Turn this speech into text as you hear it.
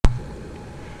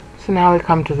So now we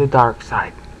come to the dark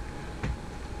side.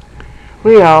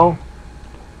 Leo,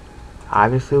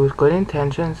 obviously with good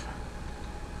intentions,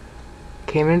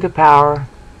 came into power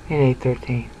in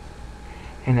 813.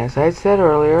 And as I said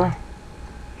earlier,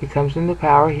 he comes into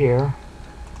power here,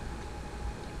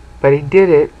 but he did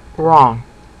it wrong.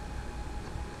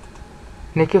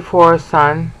 Nikephoros'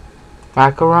 son,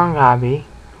 Michael Rangabi,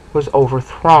 was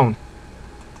overthrown.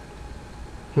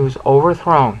 He was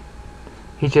overthrown.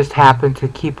 He just happened to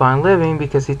keep on living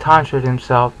because he tonsured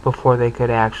himself before they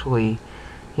could actually,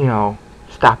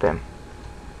 stop him.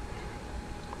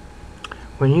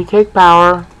 When you take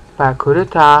power by coup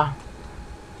d'etat,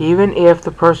 even if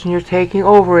the person you're taking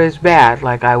over is bad,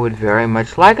 like I would very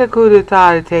much like a coup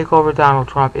d'etat to take over Donald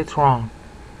Trump, it's wrong.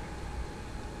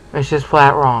 It's just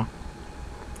flat wrong.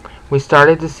 We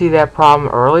started to see that problem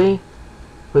early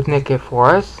with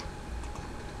Nikephoros,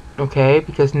 okay,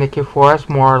 because Nikephoros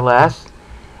more or less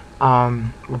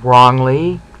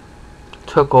wrongly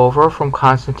took over from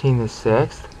Constantine VI,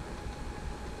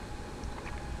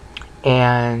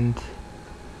 and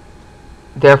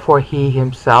therefore he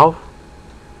himself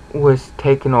was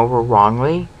taken over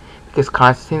wrongly, because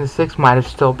Constantine VI might have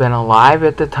still been alive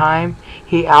at the time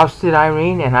he ousted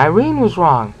Irene, and Irene was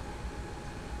wrong.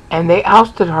 And they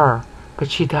ousted her, but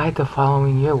she died the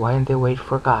following year. Why didn't they wait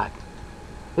for God?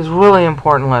 It's a really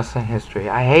important lesson in history.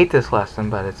 I hate this lesson,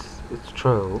 but it's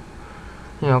true.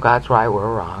 God's right,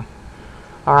 we're wrong.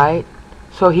 Alright?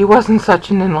 So he wasn't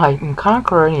such an enlightened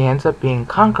conqueror, and he ends up being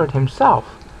conquered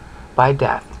himself by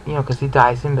death, because he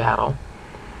dies in battle.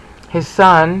 His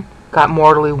son got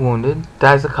mortally wounded,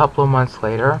 dies a couple of months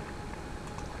later,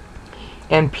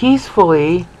 and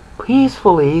peacefully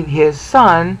his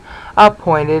son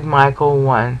appointed Michael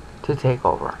I to take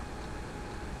over.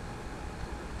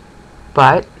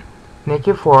 But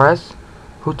Nikephoros,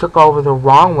 who took over the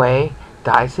wrong way,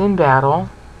 dies in battle.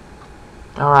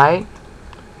 Alright?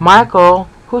 Michael,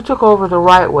 who took over the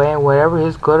right way, and whatever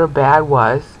his good or bad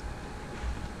was,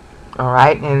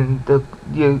 alright, and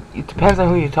it depends on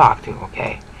who you talk to,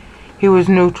 okay? He was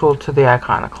neutral to the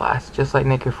iconoclast, just like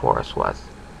Nikephoros was.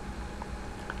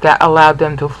 That allowed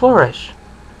them to flourish.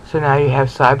 So now you have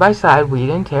side by side wheat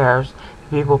and tares,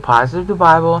 the people positive to the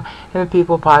Bible and the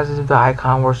people positive to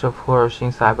icon worship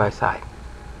flourishing side by side.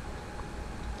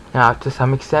 Now, to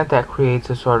some extent, that creates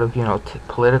a sort of,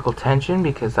 political tension,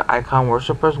 because the icon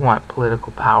worshippers want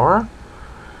political power.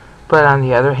 But on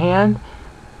the other hand,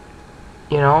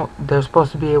 they're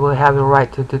supposed to be able to have the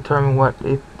right to determine what,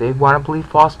 if they want to believe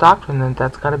false doctrine, then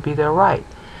that's got to be their right.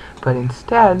 But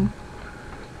instead,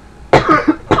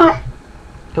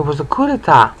 there was a coup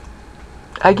d'etat.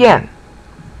 Again,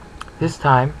 this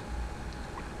time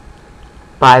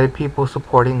by the people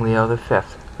supporting Leo V,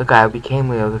 the guy who became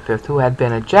Leo V, who had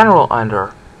been a general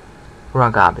under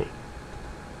Rangabi.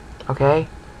 Okay?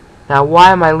 Now,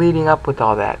 why am I leading up with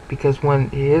all that? Because when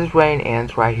his reign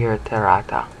ends right here at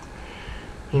Terata,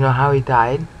 you know how he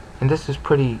died? And this is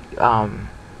pretty,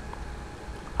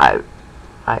 I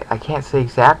can't say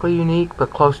exactly unique, but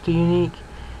close to unique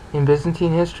in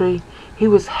Byzantine history. He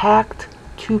was hacked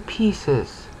to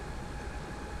pieces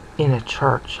in a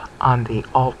church on the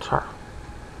altar.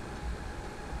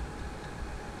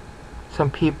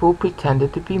 Some people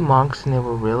pretended to be monks, and they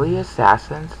were really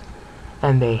assassins,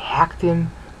 and they hacked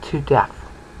him to death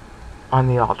on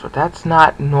the altar. That's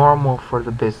not normal for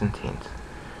the Byzantines.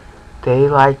 They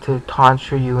like to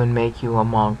tonsure you and make you a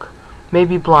monk.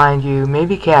 Maybe blind you,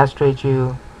 maybe castrate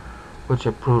you, which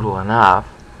are brutal enough,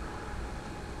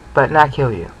 but not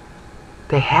kill you.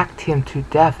 They hacked him to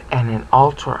death at an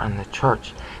altar on the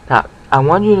church. Now, I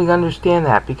want you to understand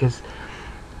that, because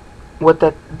what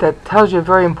that tells you a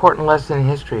very important lesson in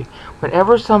history.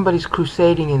 Whenever somebody's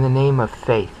crusading in the name of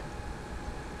faith,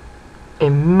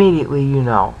 immediately you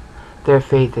know their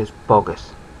faith is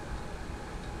bogus.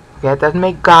 Okay, it doesn't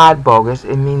make God bogus.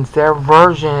 It means their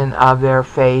version of their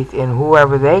faith in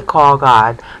whoever they call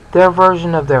God, their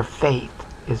version of their faith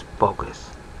is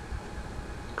bogus.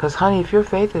 Because, honey, if your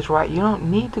faith is right, you don't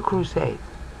need to crusade.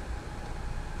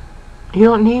 You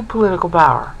don't need political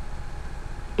power.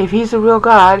 If he's a real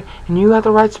God and you have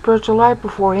the right spiritual life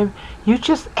before him, you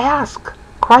just ask.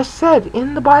 Christ said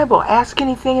in the Bible, ask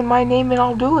anything in my name and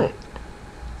I'll do it.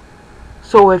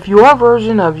 So if your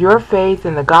version of your faith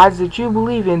and the gods that you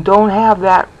believe in don't have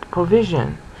that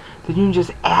provision, then you can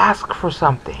just ask for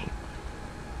something.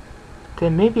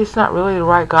 Then maybe it's not really the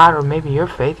right God, or maybe your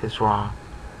faith is wrong.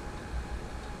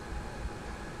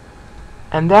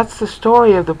 And that's the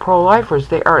story of the pro-lifers.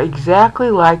 They are exactly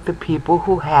like the people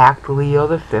who hacked Leo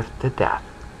V to death.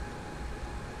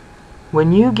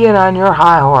 When you get on your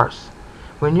high horse,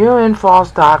 when you're in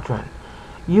false doctrine,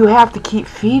 you have to keep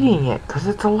feeding it, because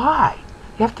it's a lie.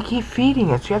 You have to keep feeding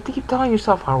it. So you have to keep telling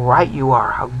yourself how right you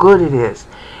are, how good it is.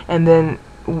 And then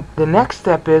the next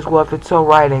step is, well, if it's so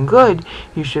right and good,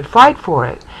 you should fight for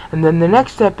it. And then the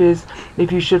next step is,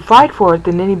 if you should fight for it,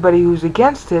 then anybody who's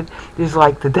against it is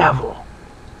like the devil.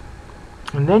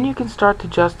 And then you can start to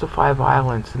justify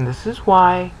violence. And this is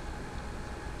why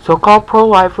so-called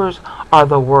pro-lifers are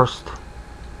the worst.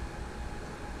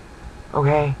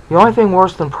 Okay? The only thing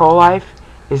worse than pro-life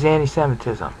is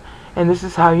anti-Semitism. And this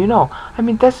is how you know. I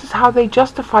mean, this is how they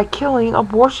justify killing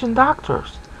abortion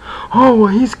doctors. Oh, well,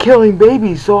 he's killing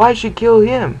babies, so I should kill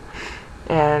him.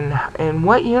 And in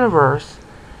what universe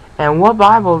and what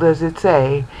Bible does it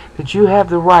say that you have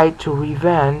the right to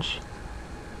revenge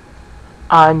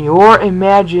on your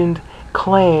imagined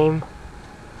claim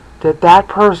that that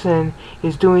person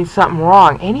is doing something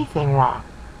wrong, anything wrong?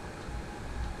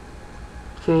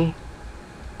 See?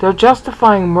 They're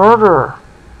justifying murder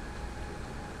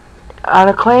on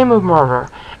a claim of murder.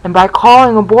 And by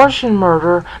calling abortion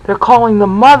murder, they're calling the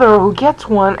mother who gets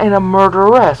one and a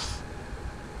murderess.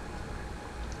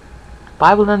 The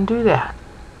Bible doesn't do that.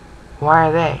 Why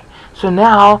are they? So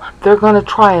now they're going to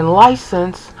try and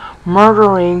license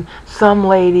murdering some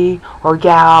lady or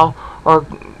gal or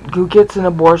who gets an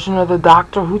abortion, or the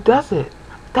doctor who does it.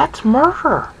 That's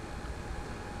murder.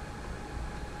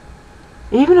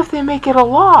 Even if they make it a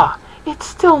law, it's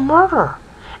still murder.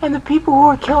 And the people who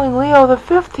are killing Leo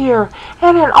V here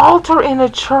at an altar in a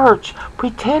church,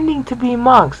 pretending to be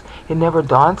monks, it never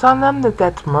dawns on them that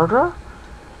that's murder?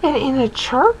 And in a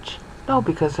church? No,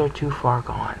 because they're too far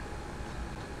gone.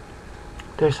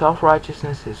 Their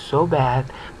self-righteousness is so bad,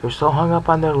 they're so hung up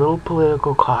on their little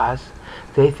political cause,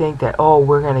 they think that, oh,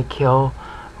 we're going to kill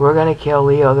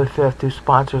Leo V who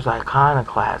sponsors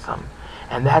iconoclasm.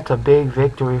 And that's a big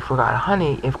victory for God.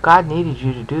 Honey, if God needed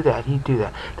you to do that, He'd do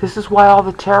that. This is why all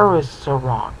the terrorists are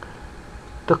wrong.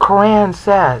 The Quran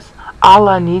says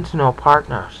Allah needs no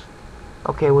partners.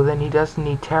 Okay, well then He doesn't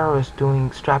need terrorists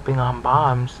strapping on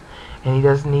bombs, and He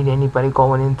doesn't need anybody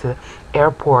going into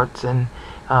airports and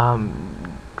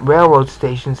railroad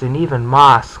stations and even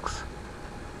mosques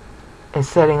and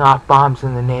setting off bombs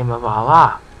in the name of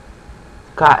Allah.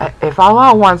 God, if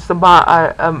Allah wants to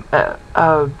bomb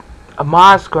a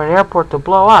mosque or an airport to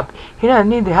blow up, He doesn't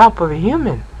need the help of a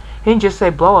human. He can just say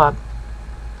blow up.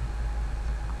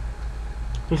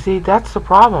 You see, that's the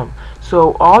problem.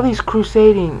 So all these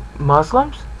crusading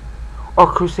Muslims or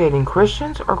crusading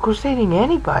Christians or crusading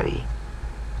anybody,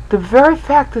 the very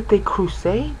fact that they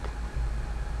crusade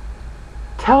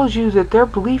tells you that their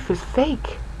belief is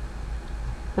fake.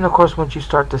 And of course, once you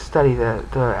start to study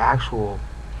the actual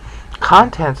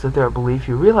contents of their belief,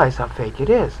 you realize how fake it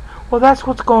is. Well, that's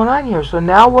what's going on here. So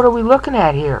now what are we looking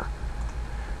at here?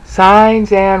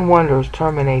 Signs and wonders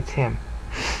terminates him.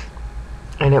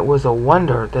 And it was a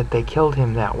wonder that they killed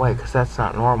him that way, because that's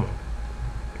not normal.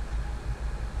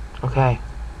 Okay?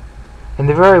 And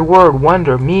the very word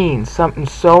wonder means something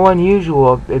so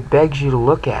unusual it begs you to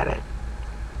look at it.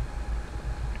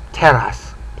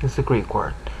 Teras is the Greek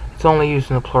word. It's only used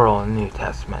in the plural in the New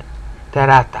Testament.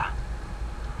 Terata.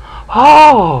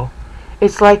 Oh!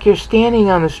 It's like you're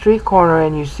standing on the street corner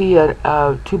and you see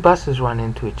two buses run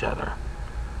into each other.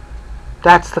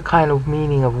 That's the kind of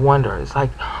meaning of wonder. It's like,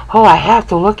 oh, I have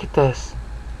to look at this.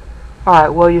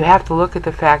 Alright, well, you have to look at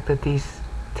the fact that these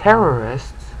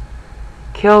terrorists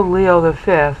killed Leo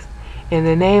V in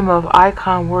the name of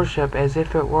icon worship as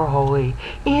if it were holy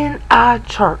in a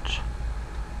church.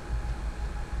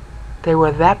 They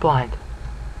were that blind.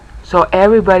 So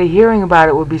everybody hearing about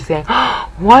it would be saying,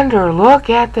 oh, wonder, look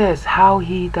at this, how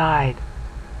he died.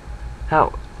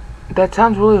 Now, that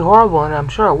sounds really horrible, and I'm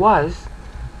sure it was.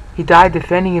 He died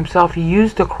defending himself. He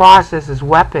used the cross as his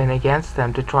weapon against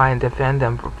them to try and defend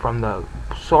them from the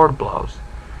sword blows.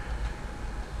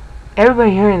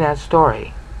 Everybody hearing that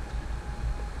story,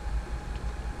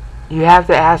 you have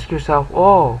to ask yourself,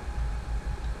 oh,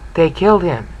 they killed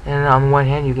him. And on one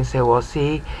hand, you can say, well,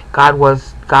 see, God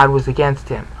was against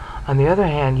him. On the other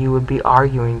hand, you would be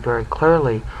arguing very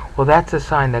clearly, well, that's a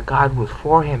sign that God was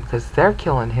for him, because they're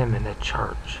killing him in the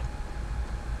church.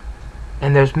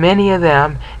 And there's many of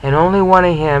them, and only one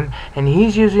of him, and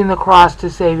he's using the cross to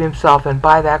save himself, and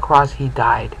by that cross he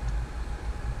died.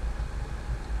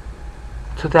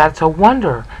 So that's a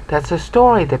wonder. That's a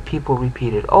story that people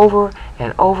repeated over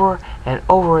and over and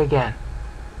over again.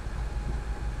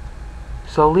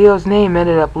 So Leo's name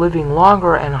ended up living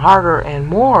longer and harder and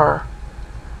more,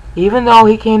 even though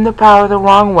he came to power the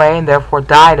wrong way and therefore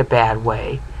died a bad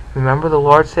way. Remember, the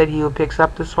Lord said he who picks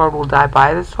up the sword will die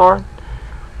by the sword?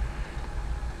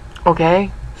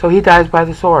 Okay? So he dies by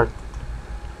the sword.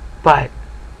 But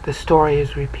the story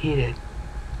is repeated.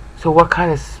 So what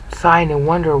kind of sign and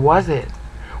wonder was it?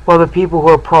 Well, the people who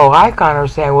are pro-icon are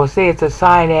saying, well, see, it's a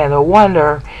sign and a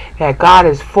wonder that God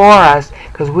is for us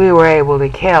because we were able to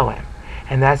kill him.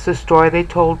 And that's the story they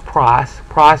told pros.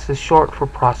 Pros is short for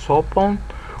prosopon,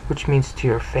 which means to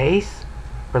your face,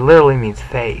 or literally means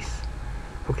face.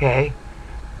 Okay?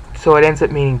 So it ends up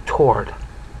meaning toward.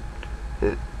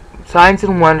 Signs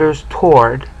and wonders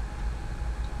toward.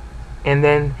 And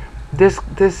then this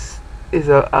is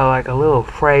like a little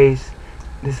phrase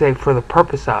to say for the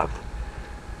purpose of.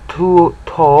 To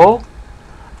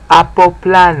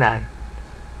apoplanan,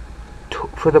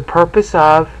 for the purpose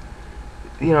of,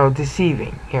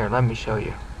 deceiving. Here, let me show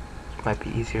you. It might be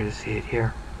easier to see it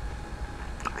here.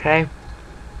 Okay?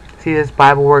 See this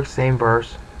Bible works, same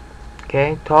verse.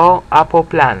 Okay? To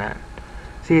apoplanan.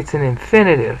 See, it's an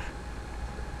infinitive.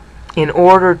 In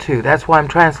order to. That's why I'm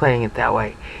translating it that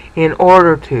way. In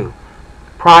order to.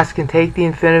 Pros can take the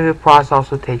infinitive. Pros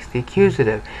also takes the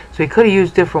accusative. So he could have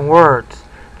used different words.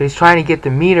 But he's trying to get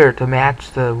the meter to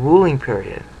match the ruling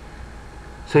period.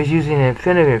 So he's using an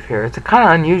infinitive here. It's a kind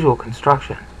of unusual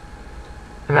construction.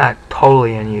 Not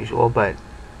totally unusual, but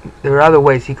there are other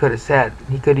ways he could have said.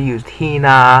 He could have used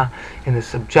hina in the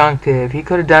subjunctive. He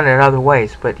could have done it other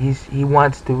ways, but he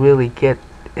wants to really get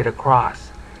it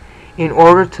across. In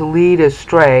order to lead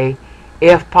astray,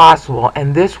 if possible.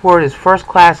 And this word is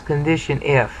first-class condition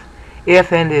if.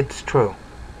 If and it's true.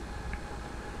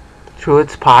 True,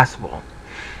 it's possible.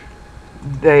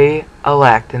 They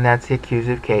elect, and that's the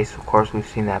accusative case. Of course, we've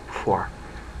seen that before.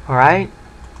 Alright?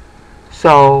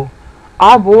 So,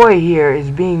 our boy here is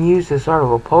being used as sort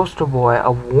of a poster boy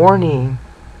of warning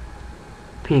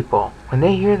people. When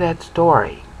they hear that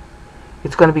story,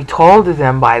 it's going to be told to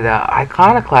them by the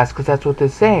iconoclasts, because that's what they're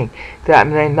saying.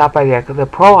 Not by the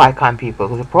pro-icon people,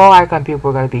 because the pro-icon people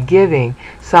are going to be giving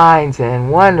signs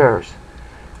and wonders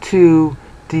to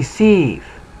deceive,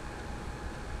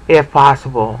 if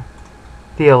possible,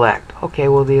 the elect. Okay,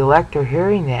 well, the elect are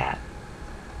hearing that.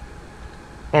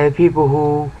 And the people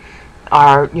who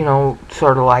are,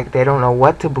 sort of like they don't know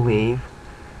what to believe,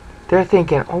 they're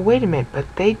thinking, oh, wait a minute,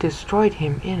 but they destroyed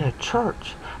him in a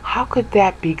church. How could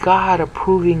that be God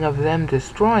approving of them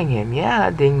destroying him? Yeah,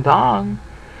 ding dong.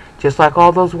 Just like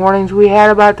all those warnings we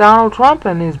had about Donald Trump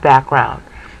and his background.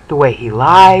 The way he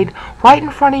lied right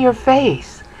in front of your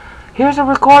face. Here's a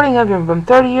recording of him from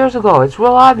 30 years ago. It's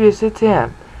real obvious it's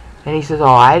him. And he says,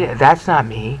 oh, that's not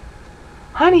me.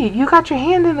 Honey, you got your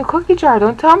hand in the cookie jar.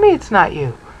 Don't tell me it's not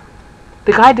you.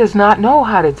 The guy does not know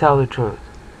how to tell the truth.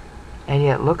 And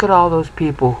yet, look at all those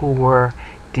people who were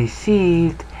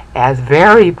deceived as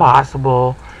very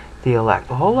possible the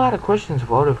elect. A whole lot of Christians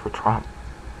voted for Trump.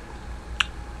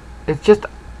 It's just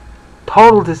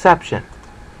total deception.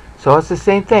 So it's the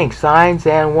same thing. Signs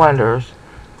and wonders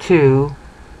to,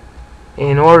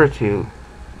 in order to.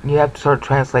 You have to sort of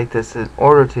translate this in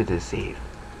order to deceive,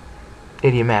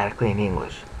 idiomatically in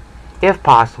English. If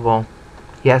possible,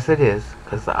 yes it is,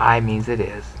 because the I means it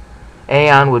is.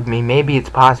 Aeon would mean maybe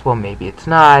it's possible, maybe it's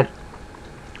not.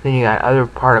 Then you got other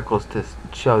particles to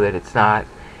show that it's not.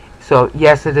 So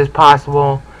yes, it is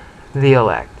possible, the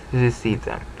elect, to deceive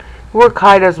them. The word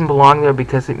kai doesn't belong there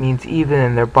because it means even,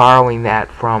 and they're borrowing that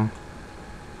from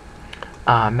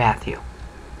Matthew.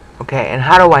 Okay, and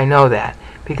how do I know that?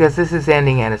 Because this is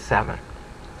ending at a 7.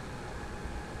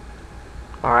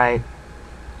 Alright?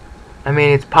 I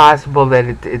mean, it's possible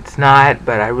that it's not,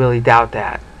 but I really doubt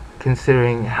that,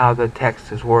 considering how the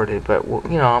text is worded. But,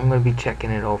 I'm going to be checking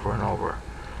it over and over.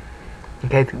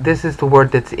 Okay, this is the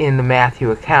word that's in the Matthew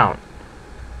account,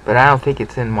 but I don't think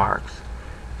it's in Mark's.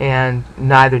 And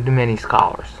neither do many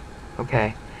scholars.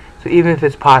 Okay? So even if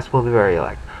it's possible, the very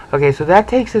elect. Okay, so that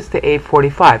takes us to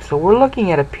 845. So we're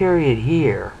looking at a period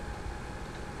here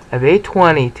of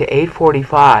 820 to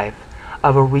 845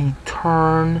 of a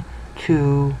return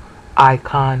to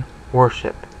icon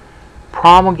worship,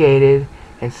 promulgated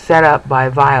and set up by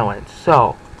violence.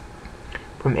 So,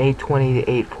 from 820 to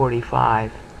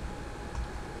 845,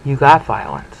 you got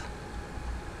violence.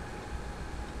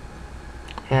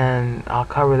 And I'll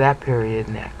cover that period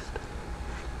next.